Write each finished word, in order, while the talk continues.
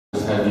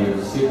have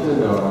you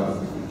seated or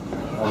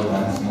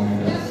dancing?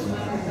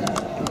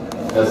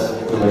 That's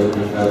the way you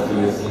prefer to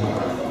listen.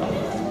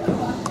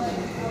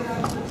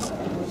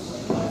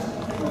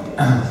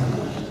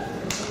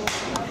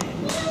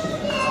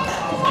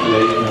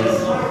 Ladies.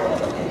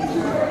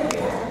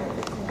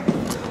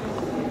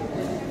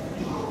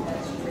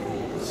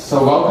 So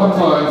welcome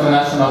to our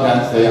International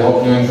Dance Day. I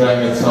hope you're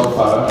enjoying it so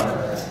far.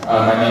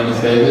 My name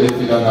is David,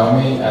 if you don't know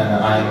me,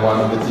 and I'm one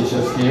of the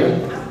teachers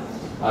here.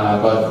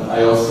 But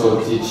I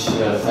also teach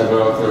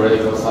several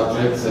theoretical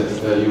subjects at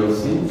the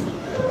UOC.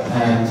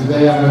 And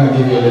today I'm going to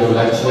give you a little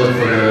lecture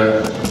for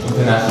the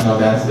International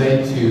Dance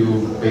Day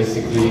to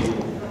basically,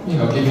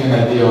 give you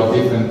an idea of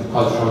different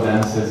cultural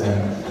dances and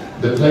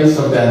the place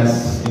of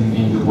dance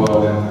in the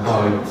world and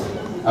how it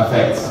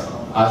affects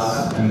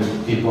us and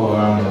the people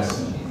around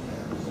us.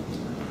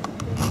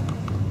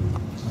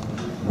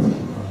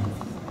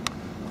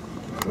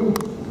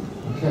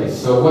 Okay,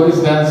 so what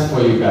is dance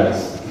for you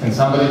guys? Can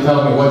somebody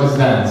tell me what is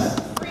dance?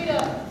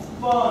 Freedom.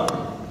 Fun.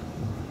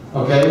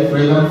 Okay,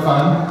 freedom,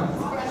 fun.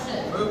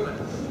 Expression. Movement.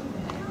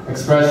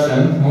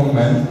 Expression,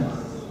 movement.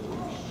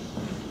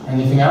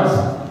 Anything else?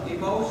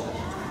 Emotion.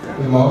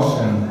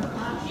 Emotion.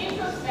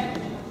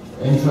 Introspection.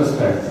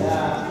 Introspective.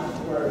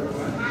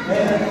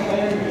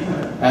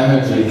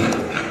 Energy.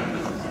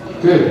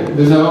 Good.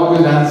 These are all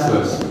good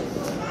answers.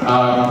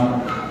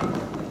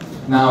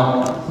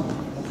 Now,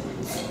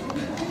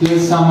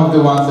 here's some of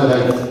the ones that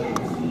I've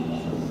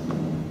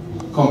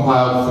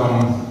compiled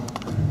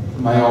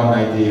from my own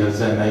ideas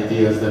and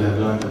ideas that I've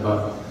learned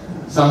about.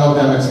 Some of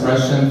them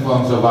expression,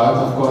 forms of art,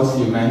 of course,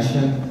 you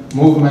mentioned.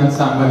 Movement,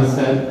 somebody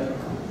said.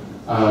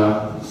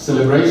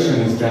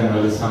 Celebration is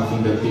generally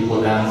something that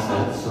people dance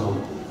at,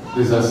 so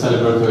these are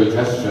celebratory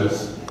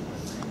gestures.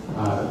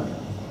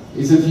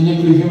 Is it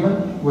uniquely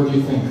human? What do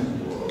you think?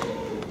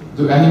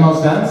 Do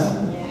animals dance?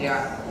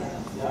 Yeah.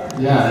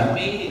 Yeah.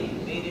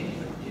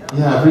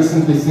 Yeah, I've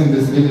recently seen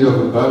this video of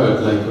a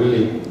bird, like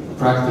really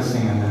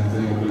practicing and then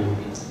doing really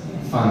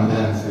fun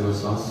dance. It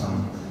was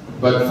awesome.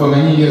 But for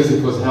many years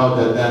it was held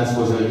that dance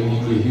was a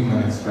uniquely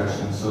human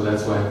expression, so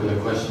that's why I put a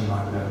question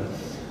mark there.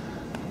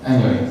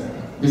 Anyway,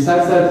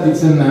 besides that,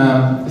 it's an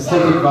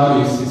aesthetic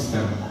value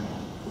system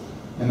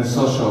and a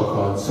social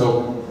code.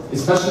 So,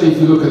 especially if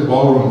you look at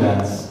ballroom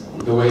dance,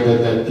 the way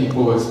that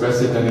people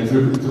express it, and it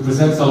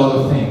represents a lot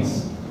of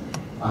things.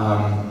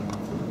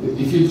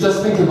 If you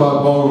just think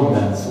about ballroom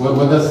dance, what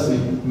does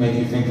it make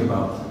you think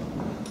about?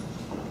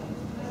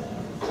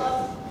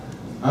 Love.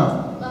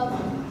 Huh?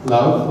 Love.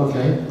 Love,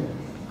 okay.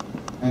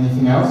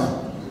 Anything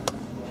else?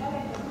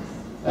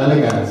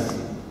 Elegance.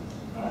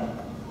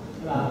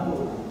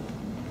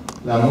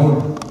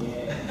 L'amour.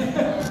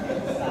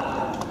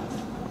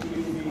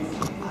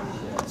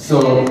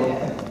 So,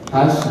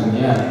 passion,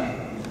 yeah.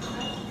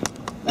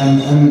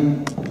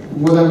 And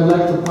what I would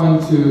like to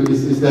point to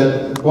is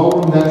that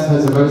ballroom dance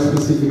has a very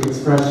specific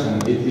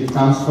expression. It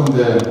comes from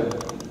the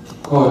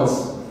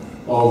courts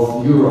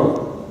of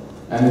Europe,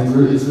 and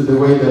it's the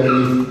way that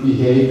we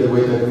behave, the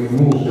way that we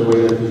move, the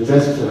way that we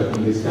gesture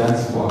in this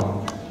dance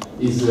form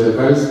is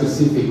very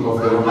specific of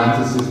the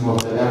romanticism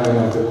of the era and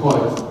of the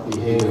court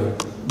behavior.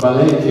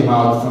 Ballet came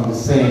out from the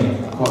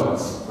same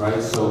courts,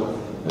 right? So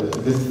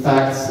the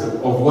facts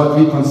of what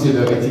we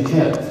consider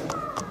etiquette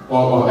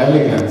or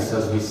elegance,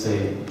 as we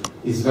say,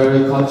 is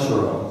very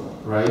cultural,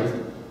 right?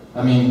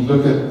 I mean,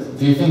 look at,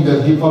 do you think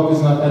that hip-hop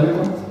is not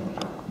elegant?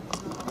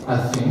 I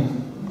think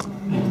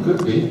it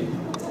could be.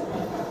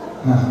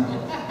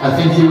 I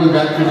think you would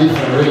back to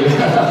differ, really.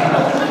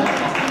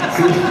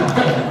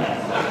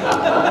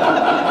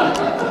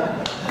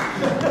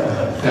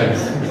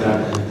 Thanks,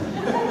 exactly.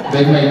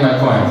 They've made my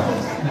point.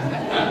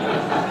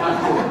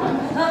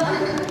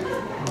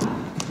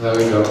 There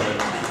we go.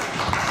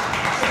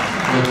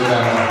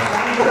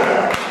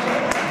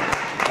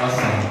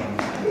 Awesome.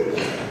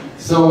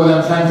 So what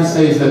I'm trying to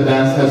say is that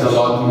dance has a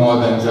lot more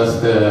than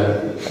just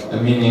a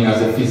meaning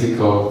as a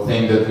physical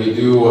thing that we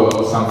do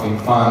or something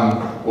fun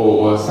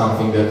or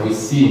something that we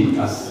see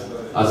as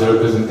a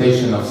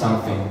representation of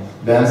something.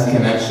 Dance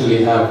can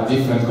actually have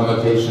different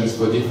connotations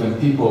for different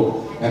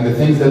people, and the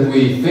things that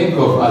we think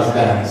of as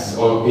dance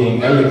or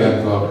being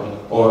elegant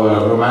or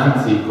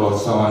romantic or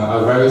so on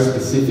are very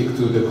specific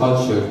to the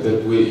culture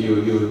that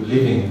you're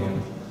living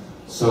in.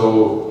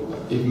 So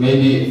it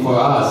maybe for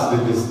us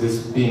this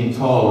being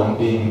tall and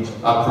being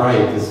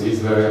upright is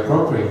very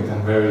appropriate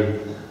and very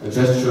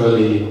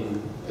gesturally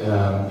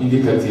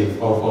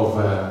indicative of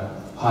a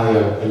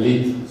higher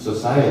elite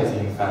society,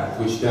 in fact,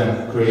 which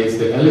then creates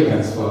the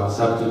elegance for us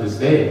up to this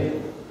day.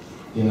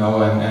 And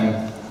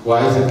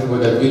why is it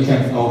that we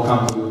can't all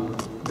come to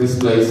this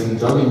place in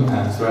jogging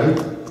pants, right?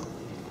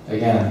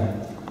 Again.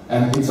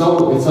 And it's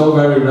all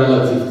very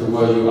relative to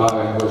where you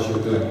are and what you're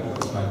doing,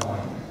 that's my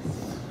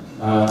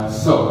point.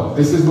 So,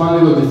 this is one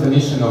little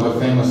definition of a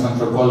famous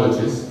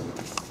anthropologist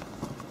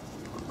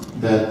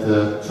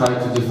that tried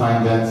to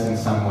define dance in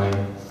some way.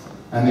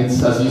 And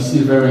it's, as you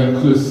see, very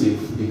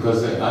inclusive,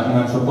 because in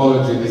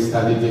anthropology they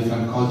study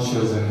different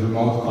cultures and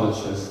remote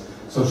cultures.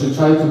 So she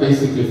tried to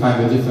basically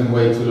find a different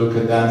way to look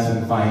at dance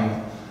and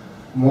find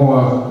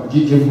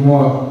give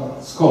more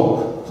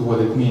scope to what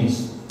it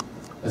means,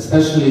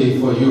 especially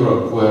for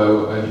Europe,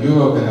 where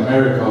Europe and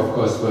America, of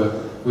course, where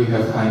we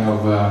have kind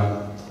of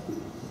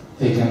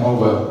taken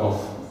over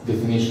of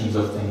definitions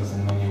of things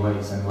in many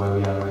ways and where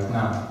we are right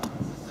now.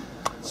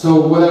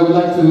 So what I would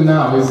like to do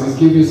now is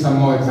give you some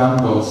more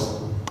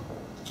examples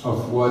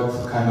of what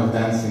kind of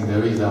dancing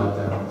there is out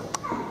there.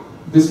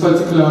 This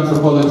particular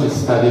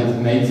anthropologist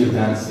studied native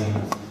dancing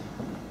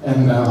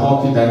and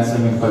hopi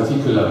dancing in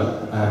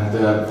particular, and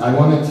I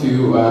wanted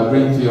to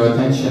bring to your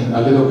attention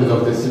a little bit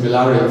of the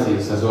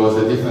similarities as well as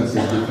the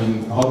differences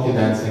between hopi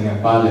dancing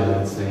and ballet,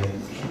 let's say.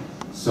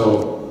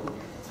 So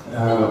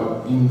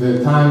in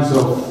the times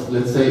of,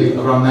 let's say,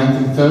 around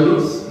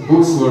 1930s,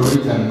 books were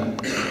written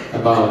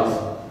about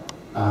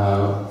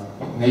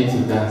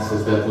native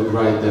dancers that would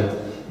write that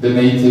the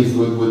natives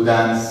would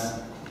dance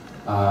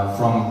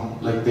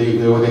from, like they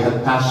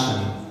had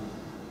passion.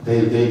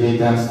 They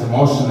danced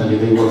emotionally.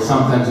 They were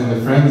sometimes in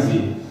a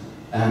frenzy,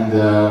 and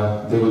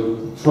they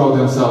would throw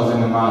themselves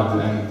in the mud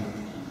and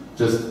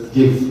just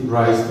give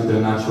rise to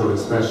their natural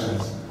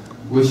expressions,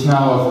 which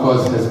now, of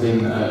course, has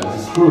been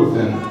disproved.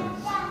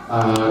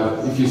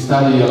 And if you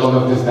study a lot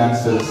of these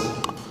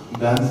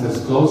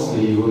dances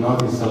closely, you will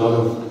notice a lot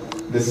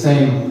of the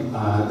same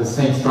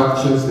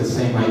structures, the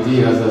same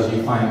ideas as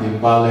you find in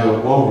ballet or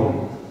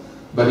ballroom.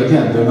 But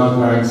again, they're not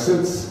wearing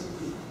suits,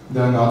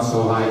 they're not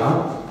so high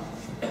up,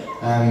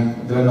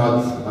 and they're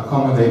not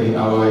accommodating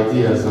our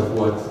ideas of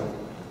what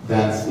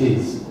dance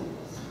is.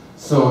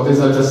 So these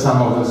are just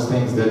some of those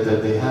things that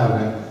they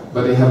have,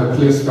 but they have a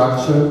clear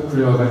structure,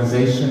 clear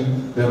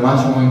organization. They're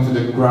much more into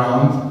the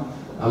ground.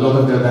 A lot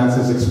of their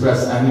dances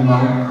express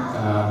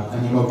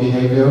animal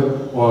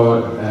behavior,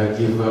 or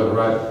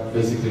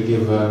basically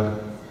give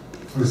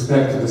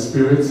respect to the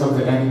spirits of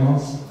the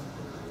animals,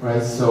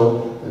 right?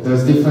 So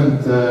there's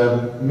different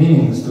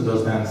meanings to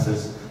those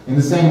dances. In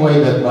the same way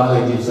that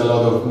ballet gives a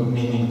lot of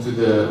meaning to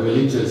the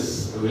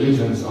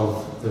religions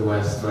of the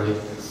West, right?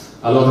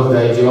 A lot of the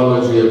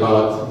ideology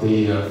about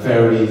the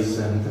fairies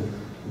and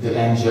the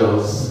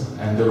angels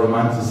and the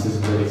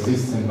romanticism that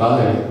exists in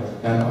ballet,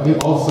 and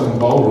also in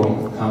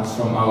ballroom, comes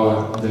from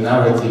the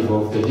narrative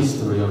of the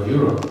history of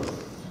Europe,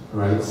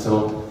 right?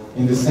 So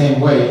in the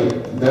same way,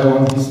 their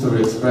own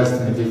history expressed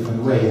in a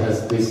different way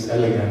has this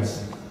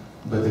elegance,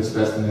 but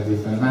expressed in a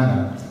different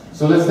manner.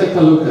 So let's take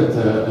a look at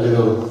a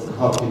little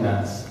hopi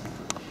dance.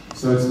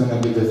 So it's going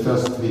to be the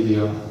first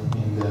video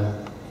in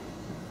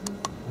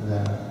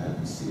let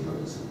me see,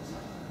 where is it?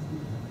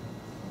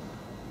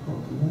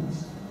 Hopi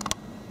dance?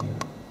 Yeah.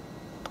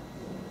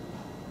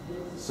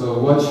 So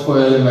watch for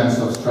elements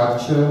of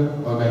structure,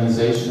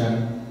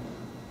 organization.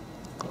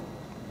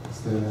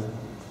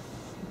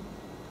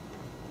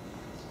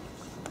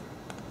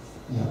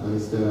 What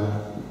is the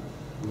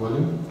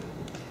volume?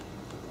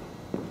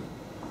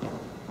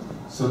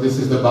 So this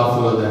is the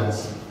buffalo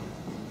dance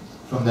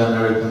from the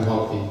American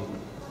hopi.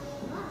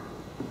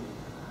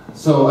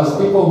 So as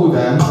people who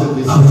dance at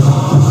this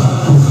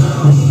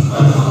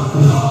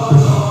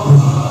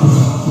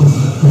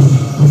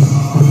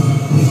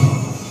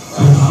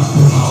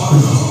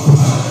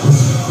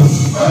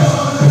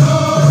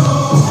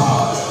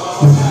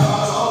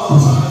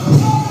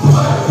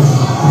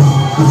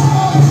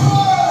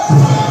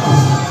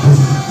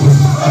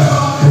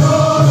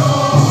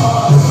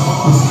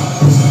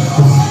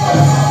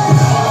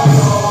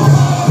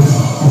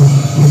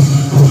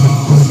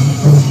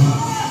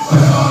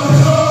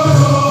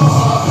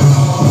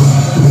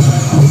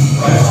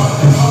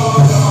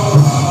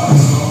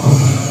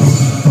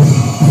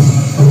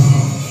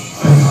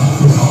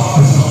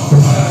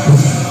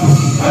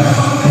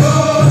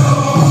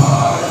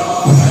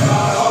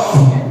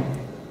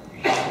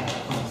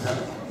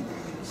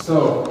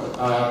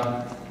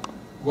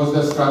was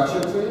there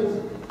structure to it?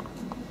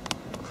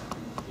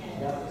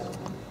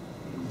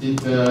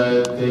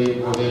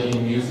 Were they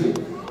in music?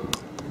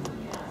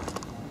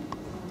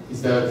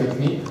 Is there a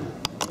technique?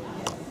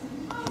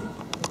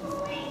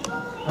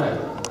 Right.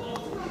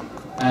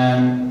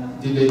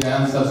 And did they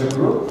dance as a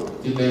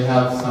group? Did they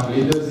have some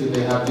leaders? Did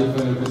they have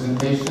different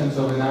representations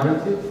of a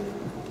narrative?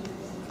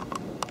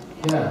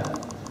 Yeah.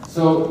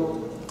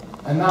 So,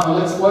 and now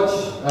let's watch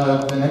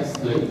the next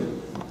clip,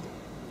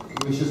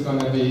 which is going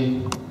to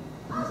be.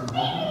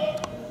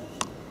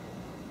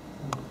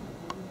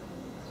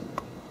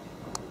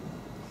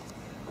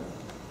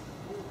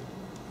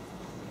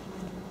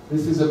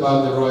 This is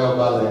about the Royal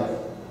Ballet,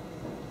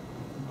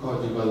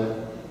 Koji Ballet.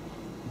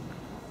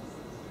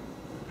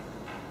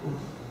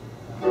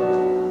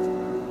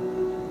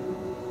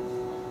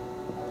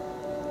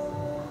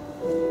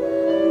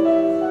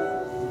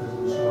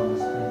 Doesn't show on the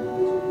screen.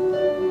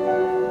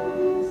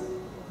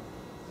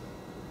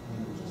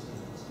 Maybe just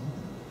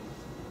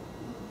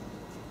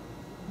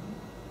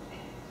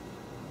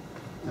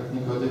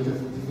technical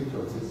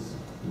difficulties.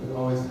 It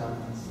always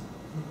happens.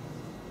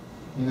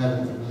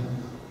 Inevitably.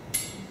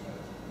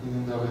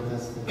 Even though we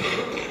tested.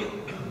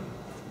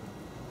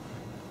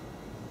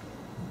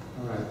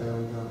 Alright, there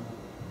we go.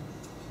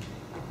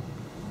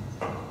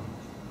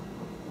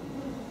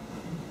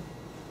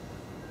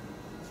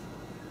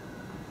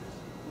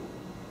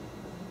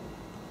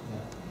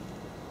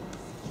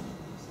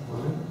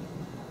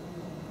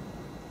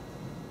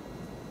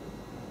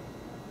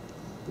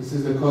 This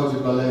is the Corps du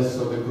Ballet,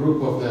 so the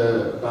group of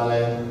the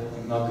ballet,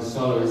 not the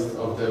soloist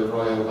of the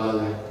Royal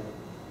Ballet.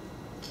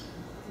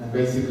 And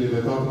basically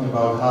they're talking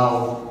about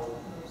how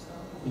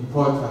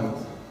important,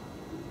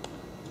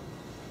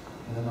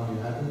 I don't know, you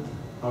have it?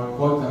 How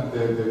important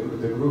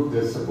the group,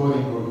 the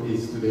supporting group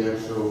is to the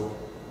actual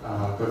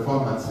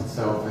performance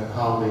itself, and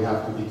how they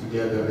have to be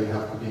together, they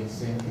have to be in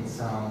sync, in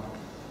sound,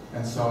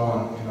 and so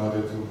on, in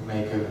order to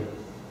make an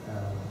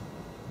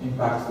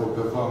impactful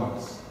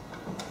performance.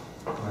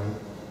 Right?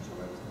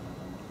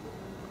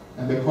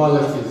 And the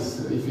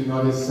qualities, if you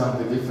notice some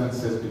of the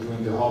differences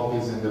between the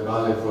hoppies and the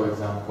ballet, for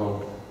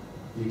example,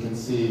 you can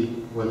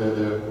see whether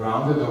they're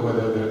grounded or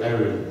whether they're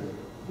airy.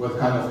 What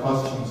kind of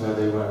costumes are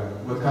they wearing?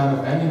 What kind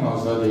of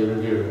animals are they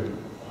revering,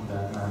 on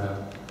that matter?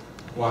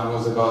 One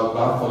was about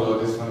buffalo,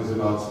 this one is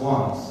about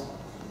swans.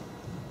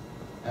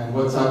 And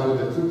what's up with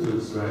the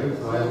tutus, right?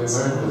 Why are they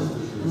wearing those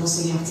tutus? And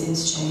also you have to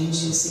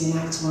interchange. You'll see in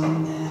Act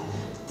 1 there,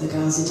 the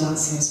girls are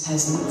dancing as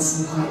peasants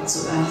and quite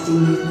sort of earthy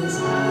movements.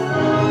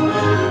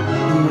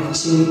 And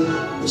Act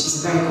 2, which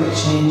is a very quick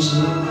change,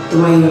 and the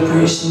way you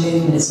approach the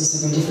movement is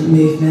also very different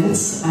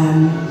movements.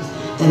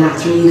 Then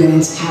Act 3 you go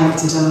into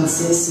character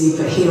dances, so you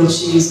put heel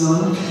shoes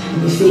on,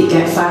 and your feet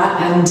get fat,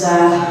 and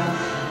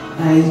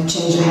you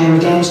change your hair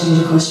again, change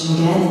your costume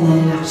again, and then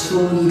in Act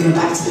 4 you go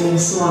back to being a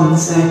swan.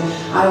 So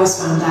I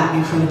always found that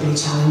incredibly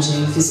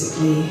challenging,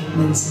 physically,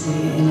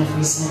 mentally, in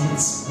every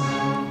sense.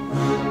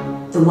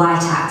 The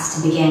white acts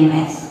to begin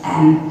with,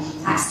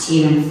 Acts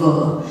 2 and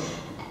 4,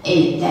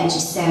 they're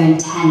just so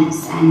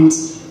intense, and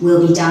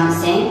we'll be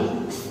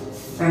dancing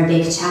for a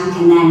big chunk,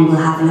 and then we'll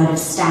have a lot of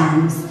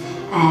stands,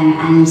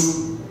 and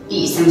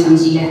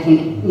sometimes you look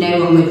and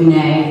no one would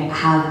know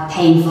how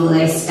painful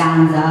those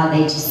stands are.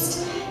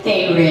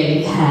 They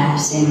really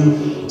hurt,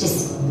 and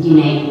just, you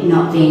know,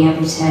 not being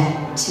able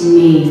to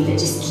move, but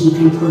just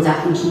keeping pulled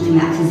up and keeping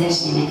that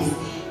position.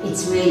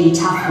 It's really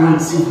tough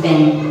once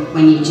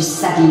when you're just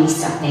suddenly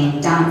stopping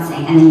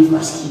dancing, and then you've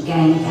got to keep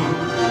going again.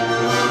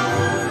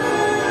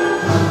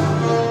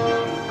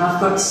 I've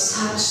got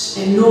such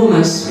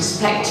enormous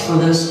respect for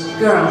those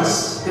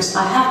girls, because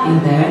I have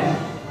been there,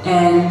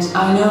 and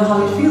I know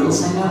how it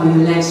feels. I know how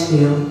your legs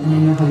feel, and I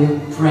know how your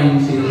brain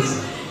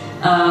feels.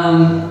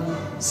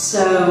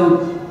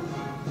 So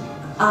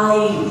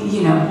I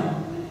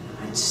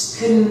just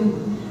couldn't,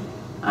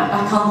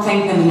 I can't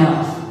thank them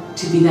enough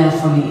to be there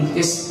for me,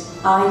 because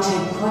I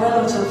take quite a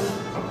lot of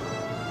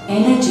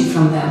energy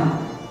from them.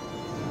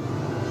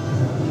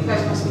 You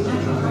guys must be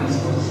natural, right?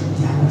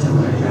 Yeah, don't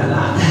worry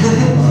about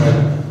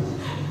that.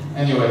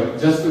 Anyway,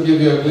 just to give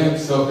you a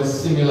glimpse of the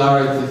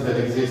similarities that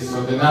exist.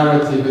 So the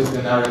narrative is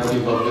the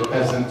narrative of the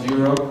peasant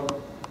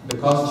Europe. The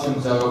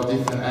costumes are of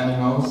different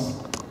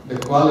animals. The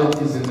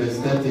qualities and the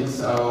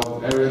aesthetics are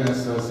of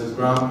airiness versus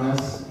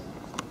groundness.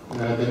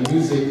 The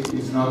music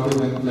is not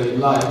even played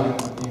live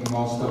in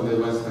most of the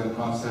Western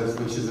concerts,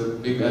 which is a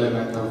big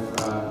element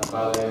of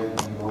ballet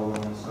and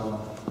ballroom and so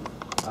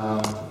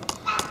on.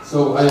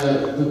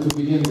 To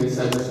begin this,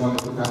 I just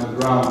wanted to kind of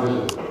ground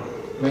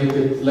it, make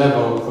it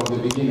level from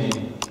the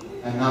beginning.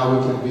 And now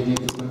we can begin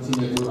to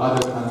continue to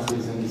other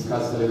countries and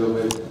discuss a little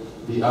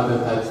bit the other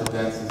types of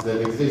dances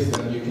that exist.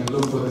 And you can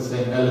look for the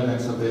same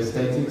elements of the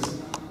aesthetics,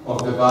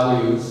 of the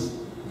values,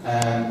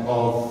 and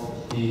of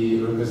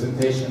the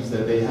representations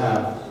that they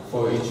have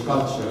for each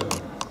culture,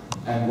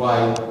 and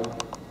why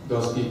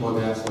those people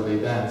dance what they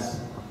dance.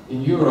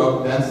 In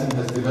Europe, dancing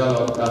has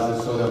developed as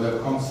a sort of a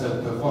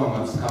concert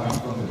performance coming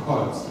from the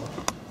courts.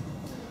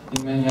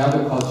 In many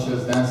other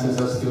cultures, dances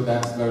are still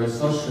danced very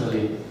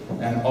socially,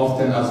 and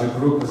often as a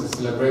group, as a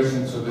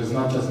celebration, so there's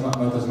not as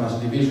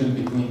much division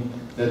between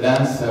the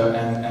dancer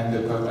and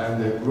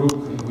the group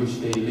in which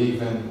they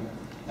live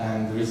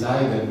and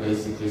reside in,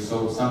 basically.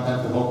 So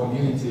sometimes the whole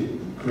community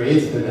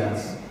creates the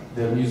dance.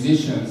 The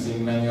musicians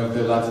in many of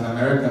the Latin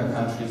American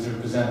countries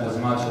represent as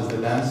much as the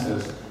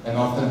dancers, and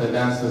often the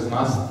dancers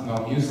must know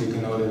music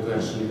in order to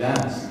actually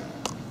dance.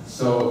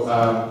 So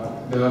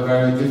there are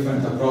very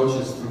different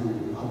approaches to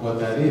what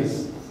that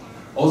is.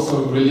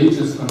 Also,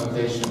 religious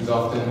connotations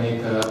often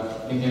make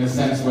in a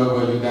sense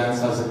where you dance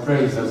as a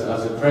praise,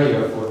 as a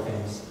prayer for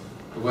things,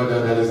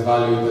 whether that is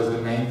valued as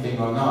the main thing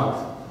or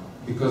not.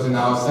 Because in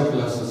our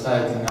secular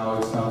society now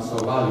it's not so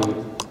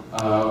valued.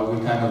 We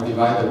kind of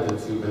divided the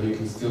two, but you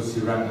can still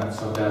see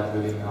remnants of that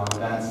within our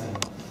dancing.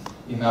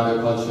 In other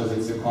cultures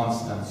it's a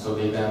constant, so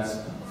they dance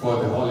for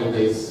the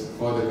holidays,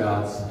 for the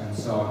gods, and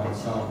so on and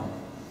so on.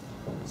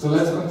 So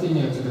let's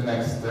continue to the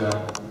next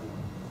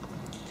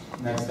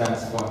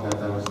dance form that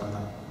I was going to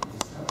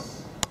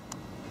discuss.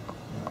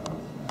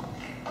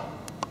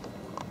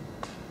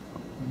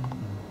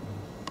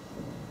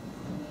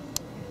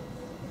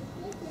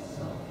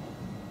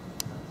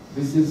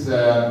 This is,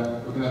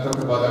 we're going to talk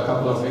about a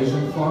couple of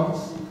Asian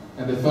forms,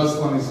 and the first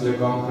one is Le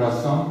Gong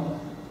Croissant,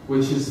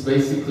 which is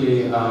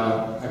basically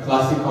a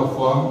classical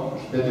form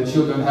that the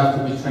children have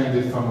to be trained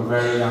in from a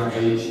very young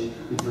age.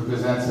 It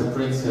represents a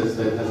princess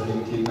that has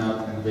been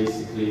kidnapped and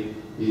basically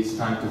is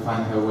trying to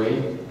find her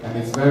way, and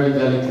it's very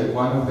delicate.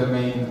 One of the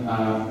main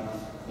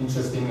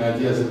interesting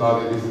ideas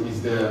about it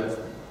is the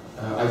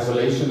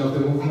isolation of the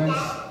movements.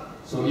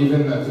 So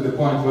even to the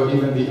point where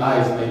even the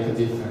eyes make a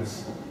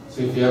difference.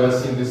 So if you ever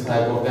seen this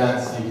type of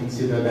dance, you can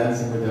see they're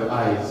dancing with their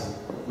eyes,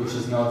 which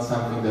is not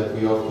something that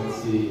we often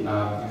see in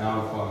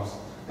our forms.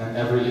 And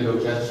every little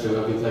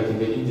gesture, a bit like in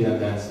the Indian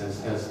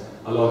dances, has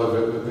a lot of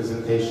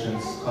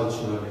representations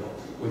culturally,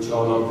 which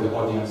all of the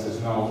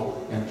audiences know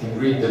and can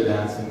read the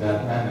dance in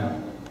that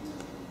manner.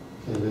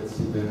 Okay, let's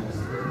see the next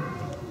one.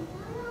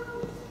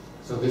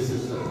 So this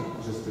is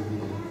just a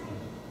video.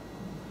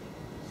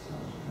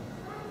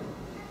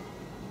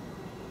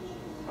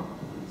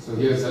 So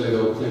here's a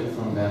little clip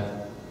from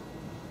that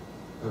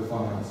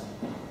performance.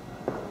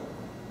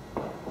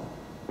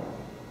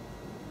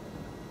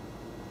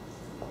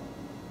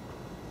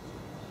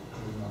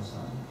 There's no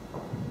sound.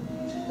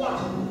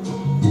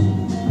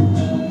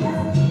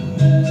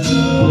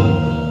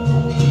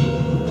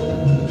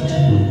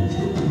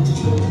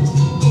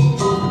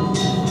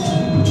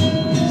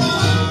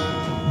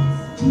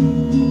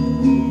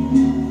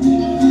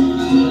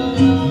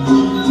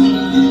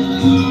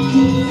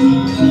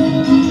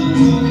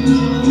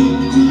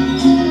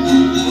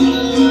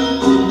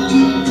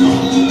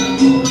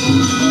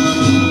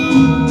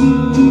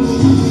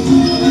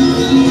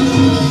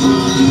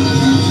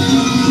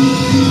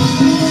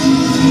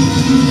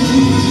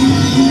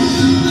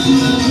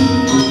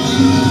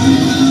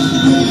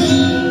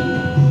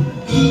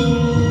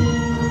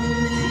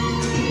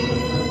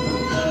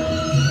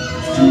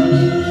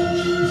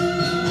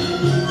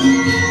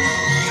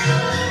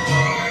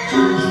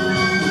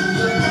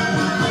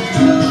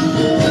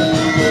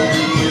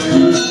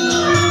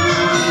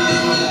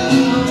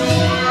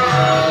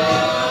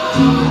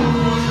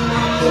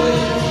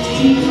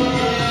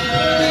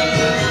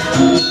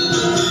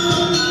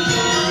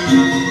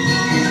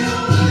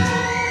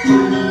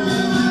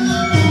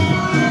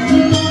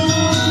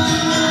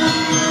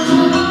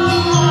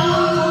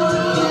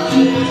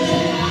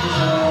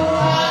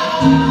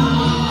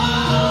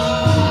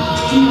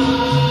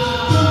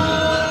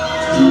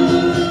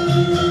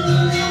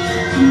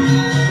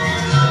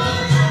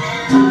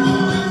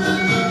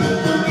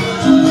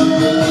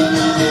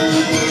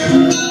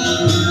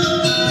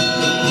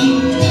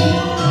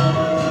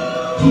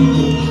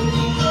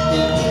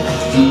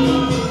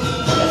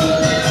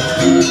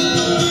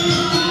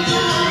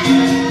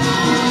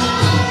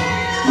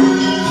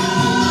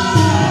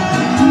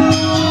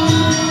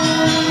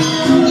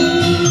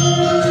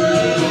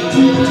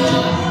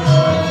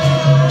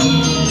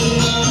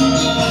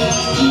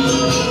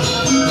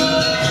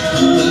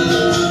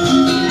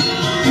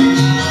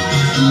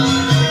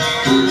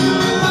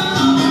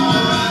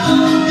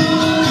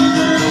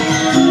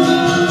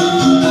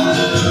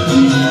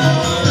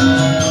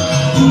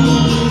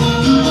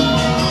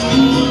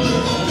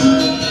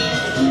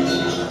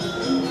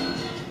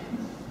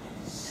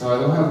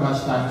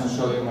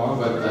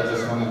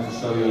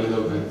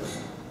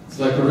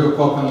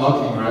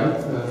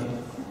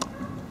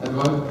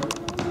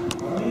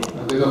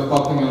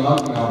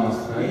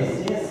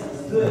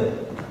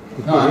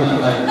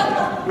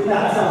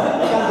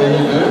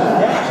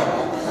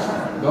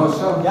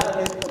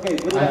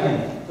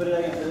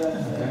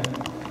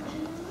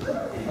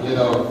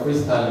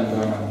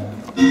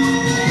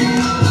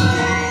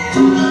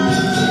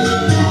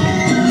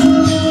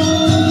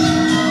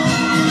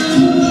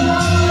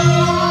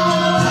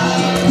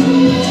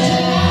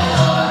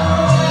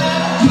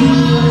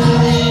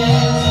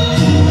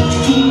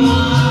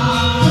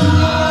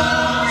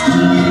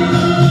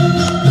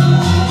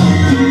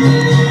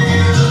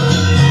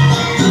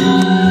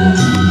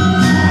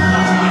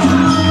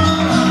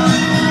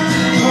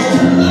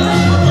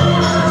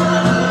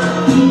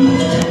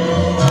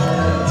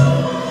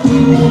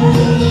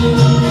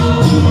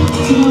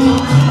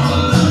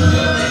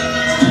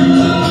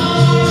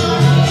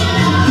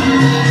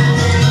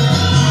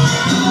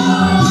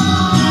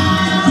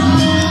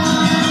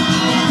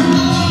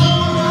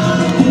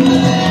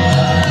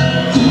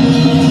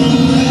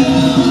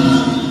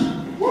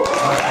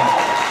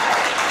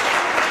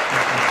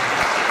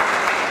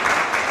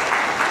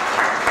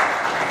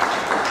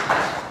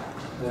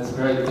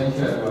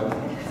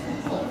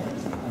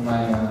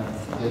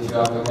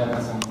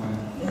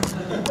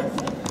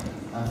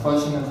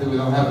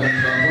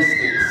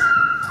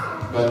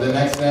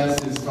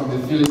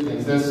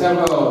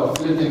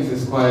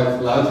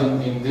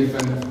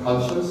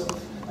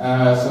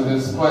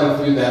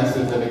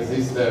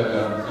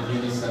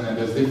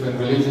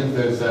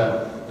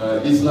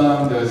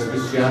 Islam, there's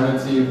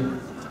Christianity,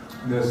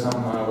 there's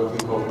some what we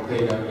call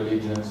pagan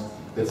religions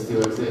that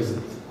still exist.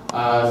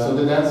 So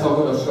the dance I'm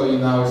going to show you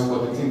now is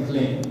called the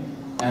tinkling,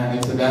 and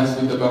it's a dance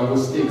with the bamboo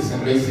sticks,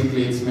 and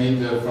basically it's made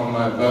from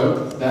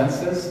bird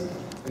dances,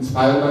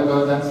 inspired by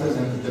bird dances,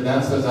 and the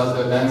dancers, as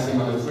they're dancing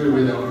on the tree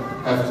rhythm,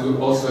 have to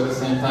also at the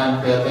same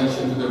time pay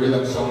attention to the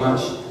rhythm so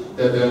much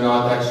that they're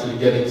not actually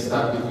getting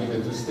stuck between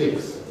the two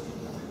sticks.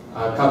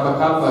 Kappa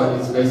Kappa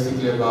is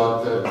basically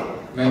about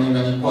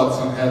many pots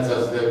on heads,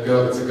 as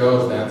it's a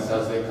girls' dance,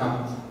 as they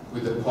come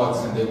with the pots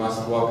and they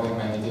must walk in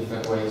many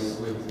different ways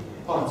with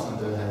pots on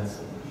their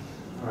heads,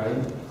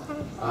 right?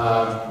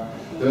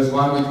 There's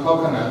one with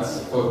coconuts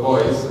for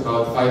boys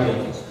about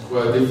fighting,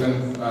 where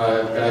different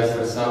guys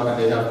dress up and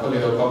they have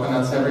little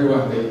coconuts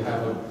everywhere, and they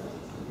have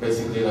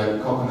basically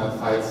like coconut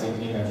fights in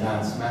a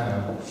dance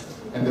manner.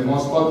 And the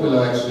most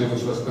popular actually,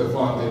 which was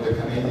performed in the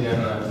Canadian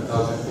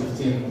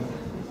 2015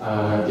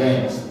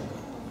 games,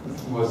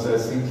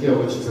 was Sing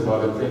Kill, which is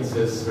about a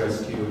princess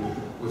rescue,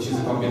 which is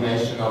a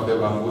combination of the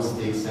bamboo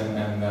sticks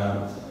and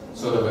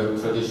sort of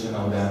a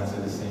traditional dance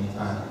at the same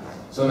time.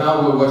 So now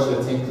we'll watch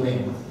the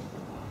tinkling.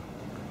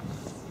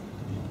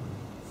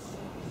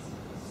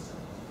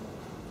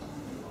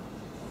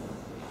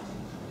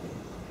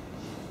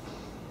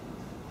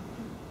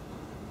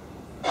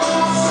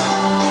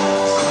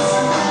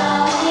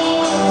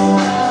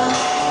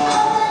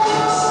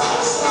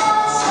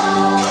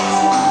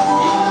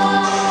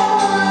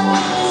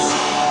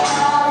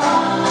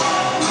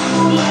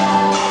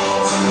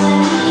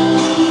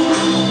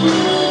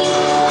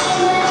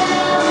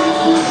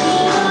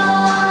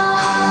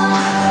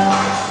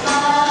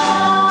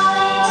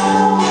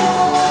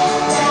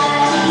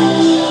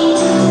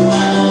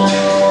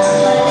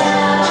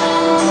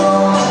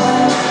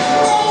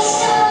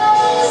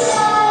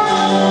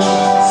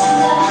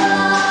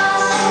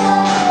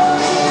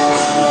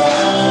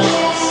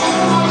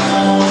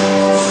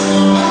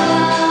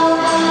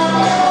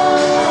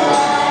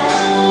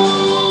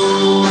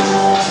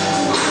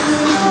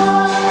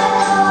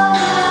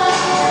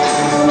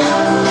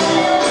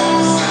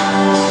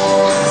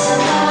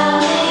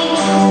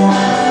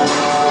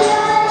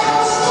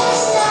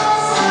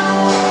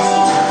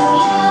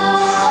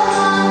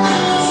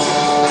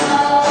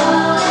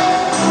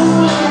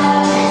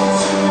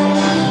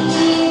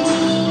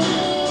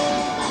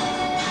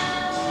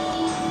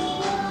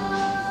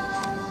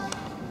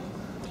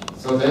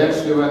 So they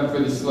actually went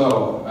pretty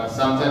slow.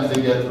 Sometimes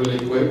they get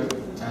really quick,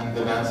 and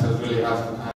the dancers really have to